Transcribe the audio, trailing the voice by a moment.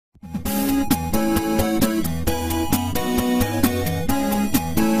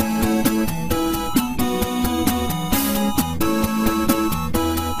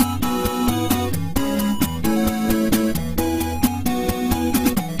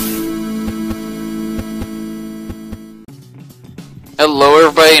Hello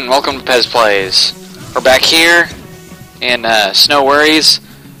everybody and welcome to Pezz Plays. We're back here in Snow Worries,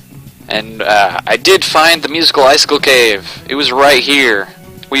 and I did find the musical icicle cave. It was right here.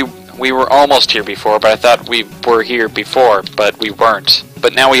 We were almost here before, but I thought we were here before, but we weren't.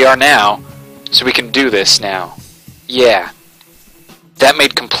 But now we are now, so we can do this now. Yeah. That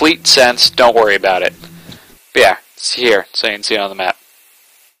made complete sense, don't worry about it. But yeah, it's here, so you can see it on the map.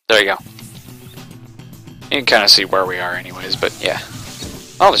 There you go. You can kind of see where we are anyways, but yeah.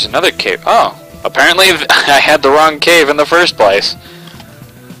 Oh, there's another cave. Oh, apparently I had the wrong cave in the first place.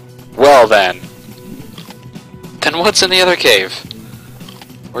 Well then. Then what's in the other cave?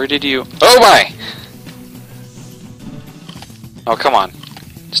 Where did you... Oh my! Oh, come on.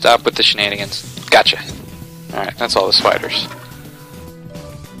 Stop with the shenanigans. Gotcha. Alright, that's all the spiders.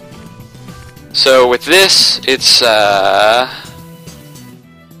 So with this, it's we're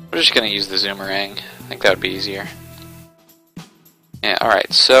just gonna use the zoomerang. I think that would be easier. Yeah,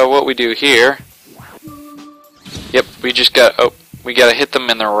 alright, so what we do here... Yep, we just got... Oh, we gotta hit them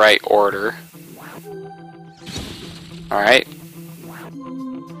in the right order. Alright.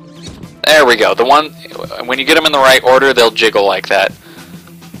 There we go. The one... When you get them in the right order, they'll jiggle like that.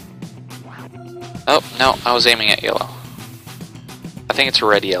 Oh, no, I was aiming at yellow. I think it's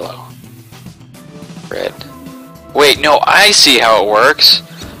red-yellow. Red. Wait, no, I see how it works.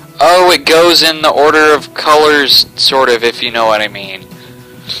 Oh, it goes in the order of colors, sort of, if you know what I mean.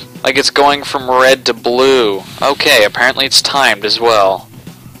 Like it's going from red to blue. Okay, apparently it's timed as well.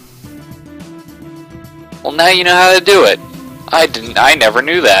 Well, now you know how to do it. I never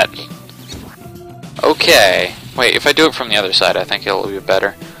knew that. Okay. Wait, if I do it from the other side, I think it'll be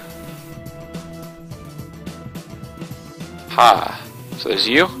better. Ha. So there's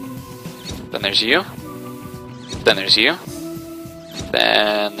you. Then there's you. Then there's you.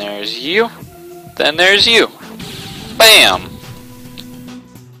 Then there's you. Then there's you. Bam!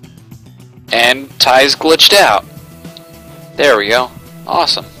 And Ty's glitched out. There we go.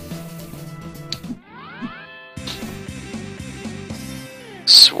 Awesome.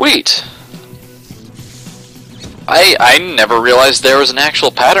 Sweet. I never realized there was an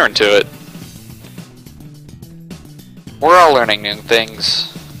actual pattern to it. We're all learning new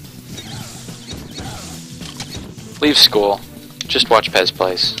things. Leave school. Just watch Pezz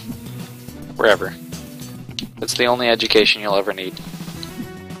Plays. Wherever. That's the only education you'll ever need.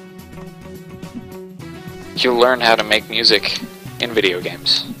 You'll learn how to make music in video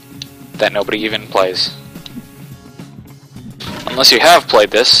games that nobody even plays. Unless you have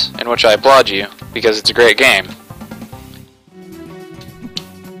played this, in which I applaud you, because it's a great game.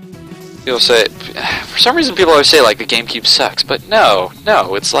 People say, for some reason people always say like the GameCube sucks, but no,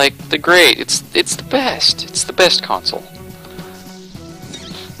 it's like the great, it's the best. It's the best console.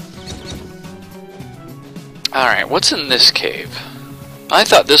 Alright, what's in this cave? I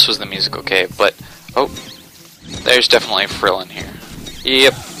thought this was the musical cave, but... Oh, there's definitely a frill in here.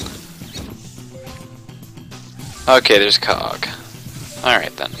 Yep. Okay, there's Cog.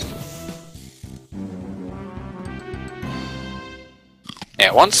 Alright then.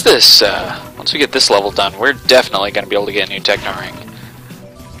 Yeah, once we get this level done, we're definitely going to be able to get a new Techno Ring.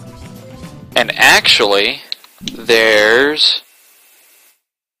 And actually, there's...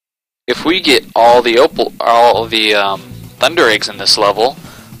 If we get all the Thunder Eggs in this level,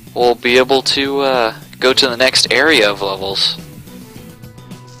 we'll be able to go to the next area of levels.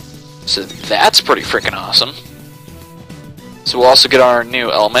 So that's pretty freaking awesome. So we'll also get our new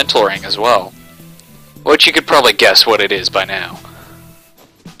Elemental Ring as well, which you could probably guess what it is by now.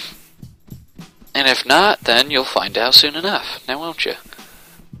 And if not, then you'll find out soon enough, now won't you?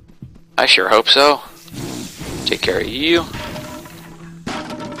 I sure hope so. Take care of you.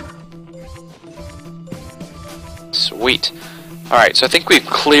 Sweet. Alright, so I think we've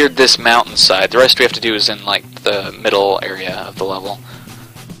cleared this mountainside. The rest we have to do is in, like, the middle area of the level.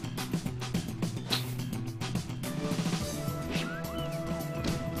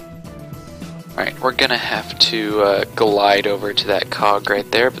 Alright, we're gonna have to glide over to that cog right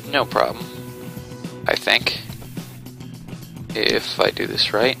there, but no problem. I think. If I do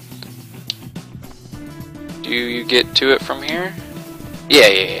this right. Do you get to it from here?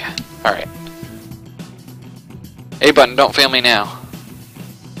 Yeah. Alright. Hey button, don't fail me now.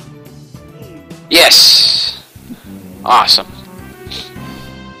 Yes! Awesome.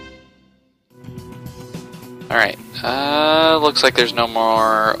 Alright, looks like there's no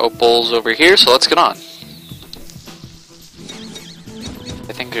more opals over here, so let's get on.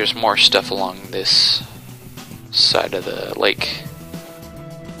 I think there's more stuff along this side of the lake.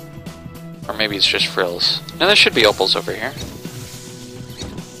 Or maybe it's just frills. No, there should be opals over here.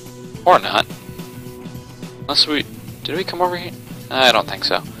 Or not. Unless we... Did we come over here? I don't think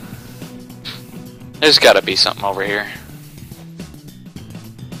so. There's gotta be something over here.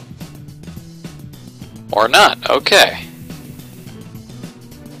 Or not, okay.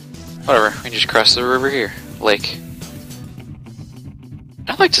 Whatever, we just crossed the river here. Lake.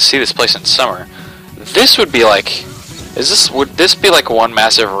 I'd like to see this place in summer. This would be like... would this be like one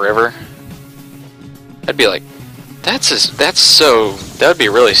massive river? I'd be like... that would be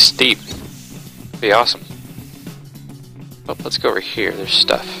really steep. That'd be awesome. Oh, let's go over here, there's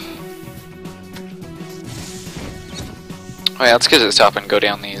stuff. Oh yeah, let's get to the top and go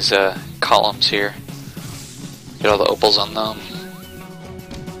down these columns here. Get all the opals on them.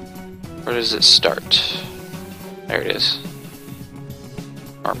 Where does it start? There it is.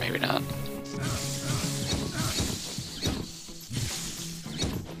 Or maybe not.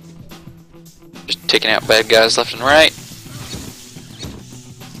 Just taking out bad guys left and right.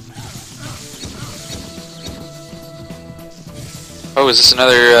 Oh, is this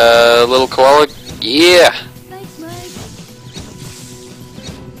another little koala? Yeah!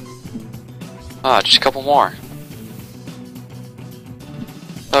 Ah, just a couple more.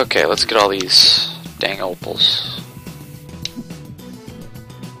 Okay, let's get all these dang opals.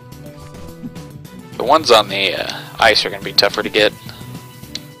 The ones on the ice are going to be tougher to get.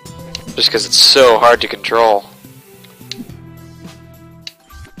 Just because it's so hard to control.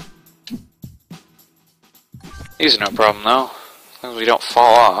 These are no problem though, as long as we don't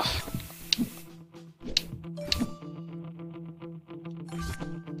fall off.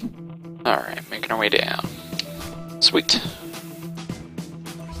 Alright, making our way down. Sweet.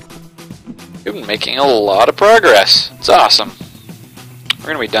 We've been making a lot of progress. It's awesome. We're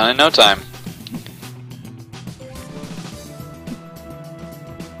gonna be done in no time.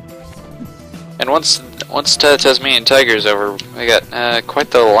 And once Tasmanian Tiger's over, we got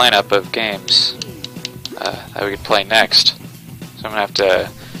quite the lineup of games that we could play next. So I'm gonna have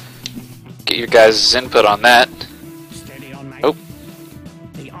to get your guys' input on that. Oh.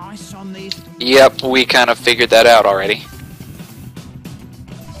 Yep, we kind of figured that out already.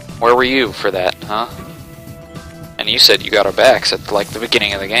 Where were you for that, huh? And you said you got our backs at like the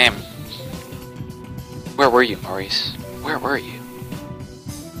beginning of the game. Where were you, Maurice? Where were you?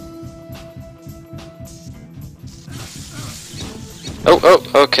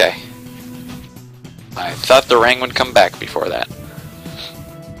 Oh, okay. I thought the ring would come back before that.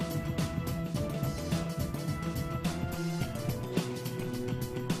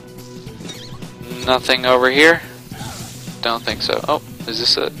 Nothing over here? Don't think so. Oh, is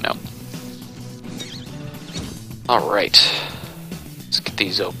this a... no. Alright. Let's get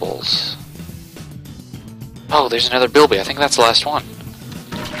these opals. Oh, there's another bilby. I think that's the last one.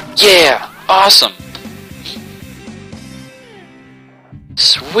 Yeah! Awesome!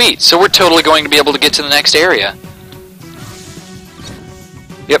 Sweet! So we're totally going to be able to get to the next area.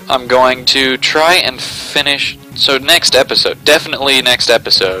 Yep, I'm going to try and finish... So next episode, definitely next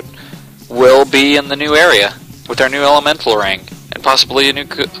episode, will be in the new area with our new elemental ring. And possibly a new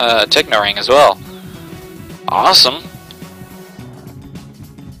techno ring as well. Awesome!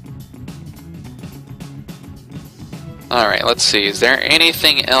 Alright, let's see. Is there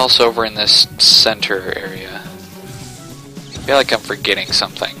anything else over in this center area? I feel like I'm forgetting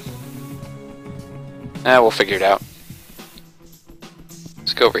something. We'll figure it out.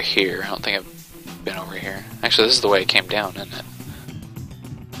 Let's go over here. I don't think I've been over here. Actually, this is the way it came down, isn't it?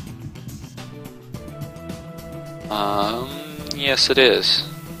 Yes it is.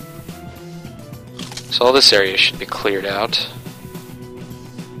 So all this area should be cleared out.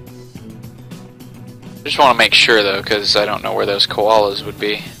 I just want to make sure though, because I don't know where those koalas would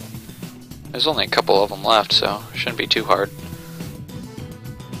be. There's only a couple of them left, so it shouldn't be too hard.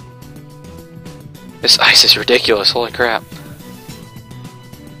 This ice is ridiculous, holy crap.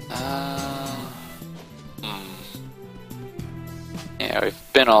 Yeah,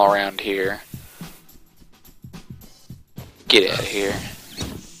 we've been all around here. Get out of here.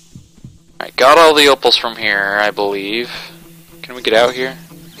 Alright, got all the opals from here, I believe. Can we get out here?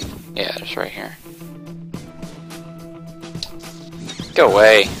 Yeah, it's right here. Go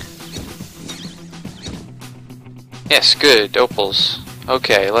away. Yes, good, opals.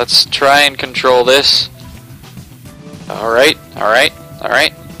 Okay, let's try and control this. Alright, alright,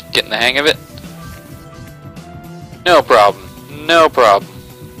 alright. Getting the hang of it. No problem. No problem.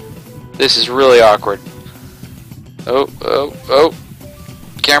 This is really awkward. Oh.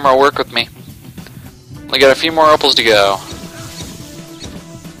 Camera, work with me. We got a few more opals to go.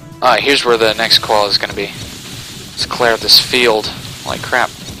 Ah, here's where the next koala is going to be. Let's clear out this field. Like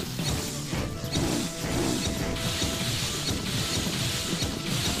crap.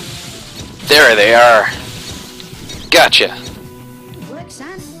 There they are. Gotcha.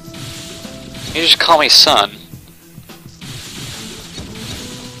 You just call me son.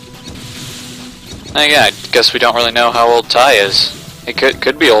 Yeah, I guess we don't really know how old Ty is. He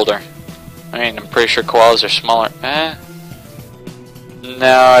could be older. I mean, I'm pretty sure koalas are smaller.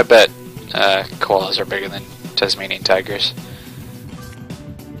 No, I bet koalas are bigger than Tasmanian tigers.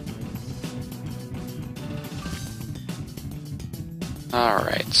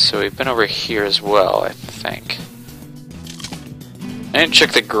 Alright, so we've been over here as well, I think. I didn't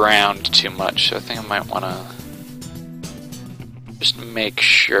check the ground too much, so I think I might want to just make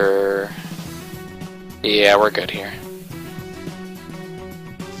sure. Yeah, we're good here.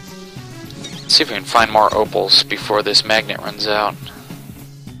 Let's see if we can find more opals before this magnet runs out.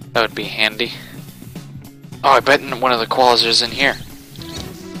 That would be handy. Oh, I bet one of the koalas is in here.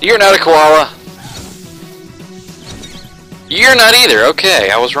 You're not a koala! You're not either!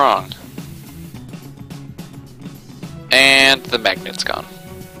 Okay, I was wrong. And the magnet's gone.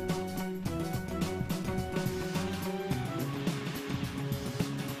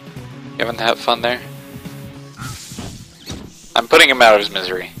 You having that fun there? I'm putting him out of his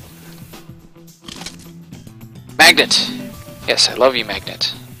misery. Magnet! Yes, I love you,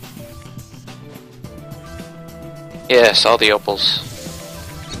 Magnet. Yes, all the opals.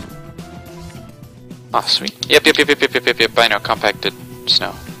 Oh, sweet. Yep. I know, compacted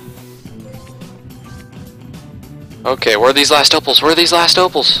snow. Okay, where are these last opals? Where are these last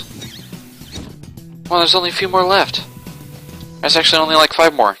opals? Well, there's only a few more left. There's actually only like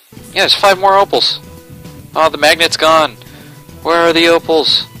 5 more. Yeah, there's 5 more opals. Oh, the magnet's gone. Where are the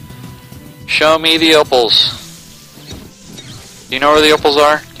opals? Show me the opals. Do you know where the opals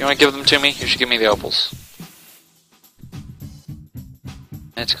are? Do you want to give them to me? You should give me the opals.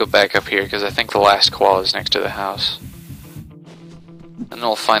 Let's go back up here, because I think the last koala is next to the house. And then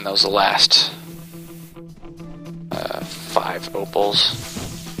we'll find those last 5 opals.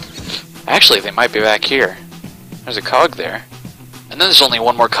 Actually, they might be back here. There's a cog there. And then there's only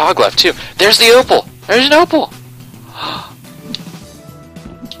one more cog left, too. There's the opal! There's an opal!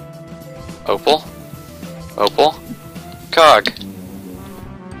 Opal? Opal? Cog.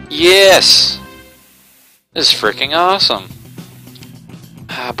 Yes! This is freaking awesome.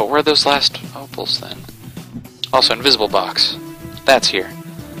 But where are those last opals then? Also, invisible box. That's here.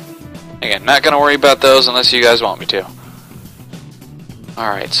 Again, not gonna worry about those unless you guys want me to.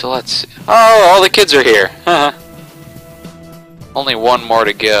 Alright, so let's see. Oh, all the kids are here! Only one more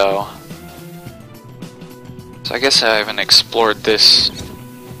to go. So I guess I haven't explored this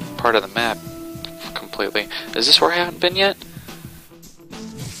part of the map completely. Is this where I haven't been yet?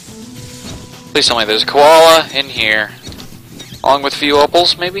 Please tell me there's a koala in here. Along with a few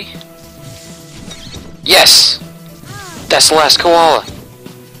opals, maybe? Yes! That's the last koala!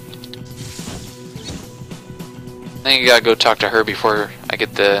 I think I gotta go talk to her before I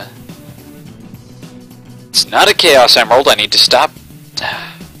get the... It's not a Chaos Emerald, I need to stop.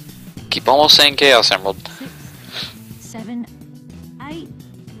 Keep almost saying Chaos Emerald. 6, 7, 8,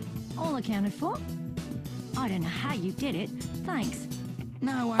 all accounted for. I don't know how you did it. Thanks.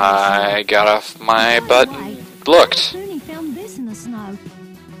 No worries. I got off my butt and looked. Soon he found this in the snow.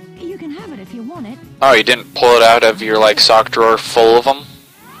 You can have it if you want it. Oh, you didn't pull it out of your, like, sock drawer full of them?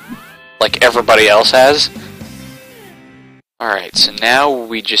 Like everybody else has? Alright, so now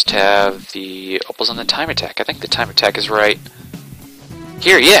we just have the opals and the time attack. I think the time attack is right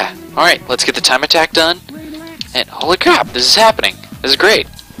here, yeah. Alright, let's get the time attack done. And holy crap, this is happening. This is great.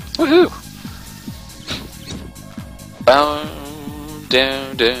 Woohoo!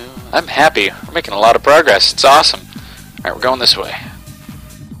 I'm happy. We're making a lot of progress. It's awesome. Alright, we're going this way.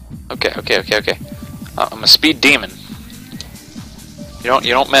 Okay. I'm a speed demon. You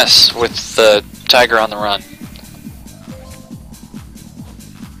don't mess with the tiger on the run.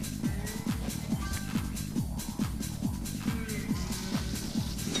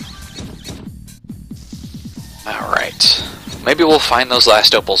 Alright. Maybe we'll find those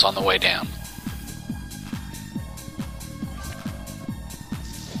last opals on the way down.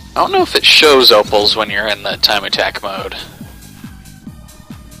 I don't know if it shows opals when you're in the time attack mode.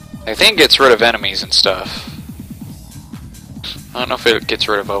 I think it gets rid of enemies and stuff. I don't know if it gets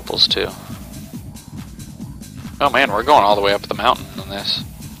rid of opals too. Oh man, we're going all the way up the mountain on this.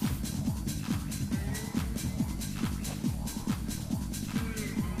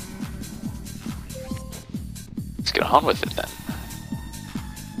 Let's get on with it then.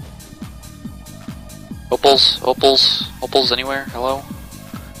 Opals anywhere? Hello?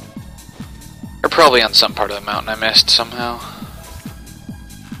 They're probably on some part of the mountain I missed somehow.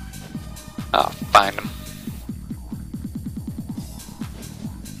 I'll find them.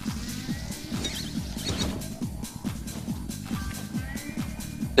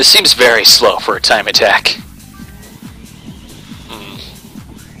 This seems very slow for a time attack.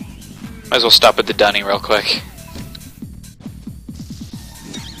 Might as well stop at the dunny real quick.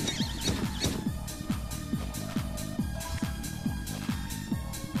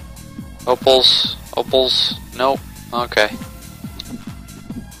 Opals? Opals? Nope. Okay.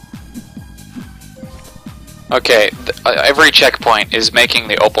 Okay, every checkpoint is making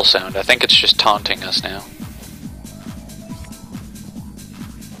the opal sound. I think it's just taunting us now.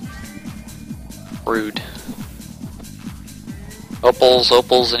 Rude. Opals,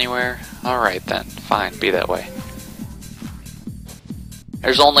 opals anywhere? Alright then, fine, be that way.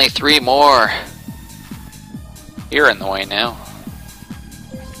 There's only 3 more. You're in the way now.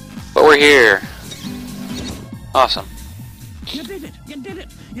 But we're here. Awesome. You did it! You did it!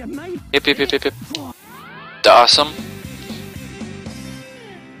 You made Yep, yep, yep, yep, yep. Awesome.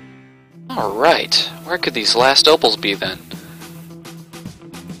 Alright, where could these last opals be then?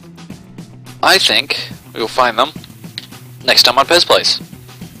 I think we will find them next time on Pezz Plays.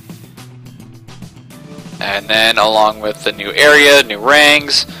 And then along with the new area, new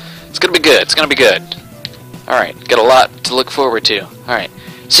rings, it's gonna be good, it's gonna be good. Alright, got a lot to look forward to. Alright,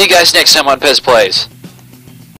 see you guys next time on Pezz Plays.